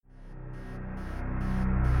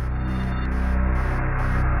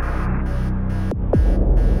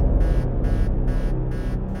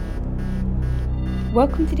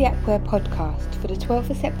Welcome to the Appware podcast for the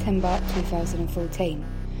 12th of September 2014.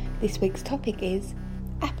 This week's topic is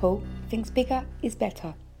Apple thinks bigger is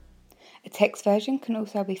better. A text version can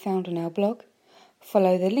also be found on our blog.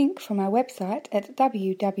 Follow the link from our website at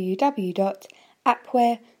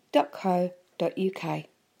www.appware.co.uk.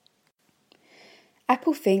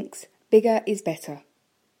 Apple thinks bigger is better.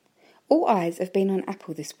 All eyes have been on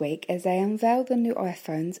Apple this week as they unveil the new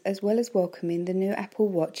iPhones as well as welcoming the new Apple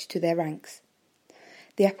Watch to their ranks.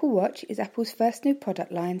 The Apple Watch is Apple's first new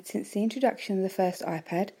product line since the introduction of the first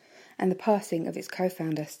iPad and the passing of its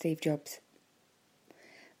co-founder Steve Jobs.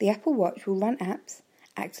 The Apple Watch will run apps,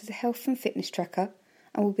 act as a health and fitness tracker,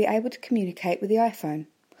 and will be able to communicate with the iPhone.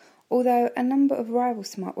 Although a number of rival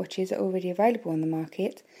smartwatches are already available on the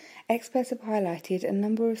market, experts have highlighted a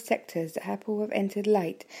number of sectors that Apple have entered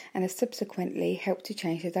late and have subsequently helped to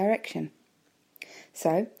change the direction.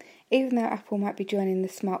 So, even though Apple might be joining the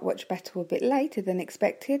smartwatch battle a bit later than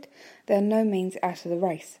expected, they are no means out of the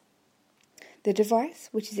race. The device,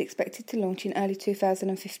 which is expected to launch in early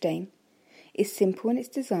 2015, is simple in its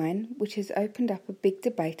design, which has opened up a big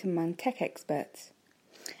debate among tech experts.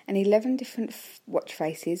 And 11 different watch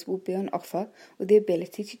faces will be on offer with the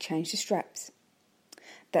ability to change the straps.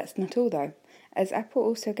 That's not all though, as Apple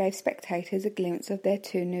also gave spectators a glimpse of their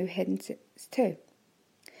two new headsets too.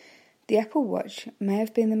 The Apple Watch may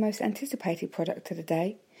have been the most anticipated product of the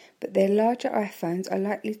day, but their larger iPhones are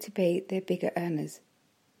likely to be their bigger earners.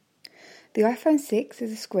 The iPhone 6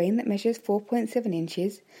 has a screen that measures 4.7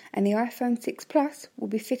 inches, and the iPhone 6 Plus will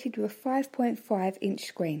be fitted with a 5.5-inch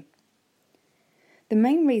screen. The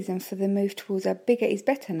main reason for the move towards a bigger is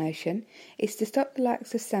better notion is to stop the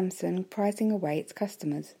likes of Samsung prizing away its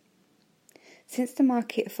customers. Since the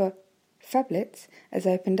market for phablets has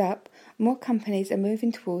opened up, more companies are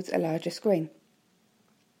moving towards a larger screen.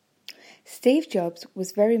 Steve Jobs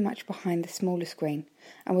was very much behind the smaller screen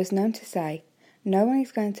and was known to say, "No one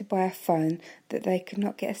is going to buy a phone that they could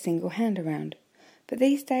not get a single hand around." But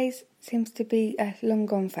these days seems to be long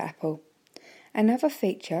gone for Apple. Another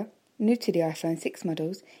feature, new to the iPhone 6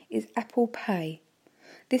 models, is Apple Pay.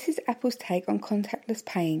 This is Apple's take on contactless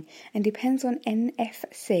paying and depends on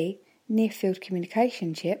NFC, near-field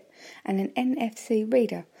communication chip, and an NFC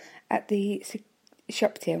reader at the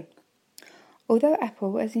shop till. Although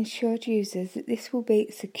Apple has assured users that this will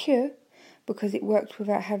be secure because it works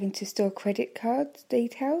without having to store credit card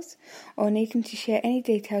details or needing to share any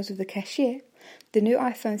details with the cashier, the new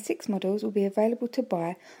iPhone 6 models will be available to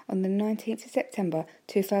buy on the 19th of September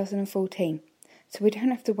 2014, so we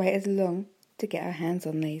don't have to wait as long to get our hands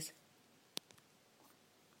on these.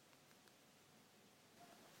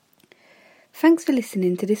 Thanks for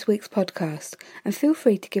listening to this week's podcast, and feel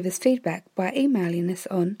free to give us feedback by emailing us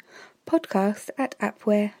on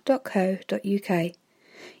podcast@appware.co.uk.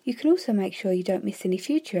 You can also make sure you don't miss any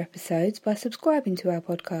future episodes by subscribing to our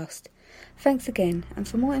podcast. Thanks again, and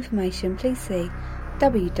for more information please see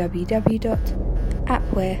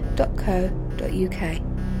www.appware.co.uk.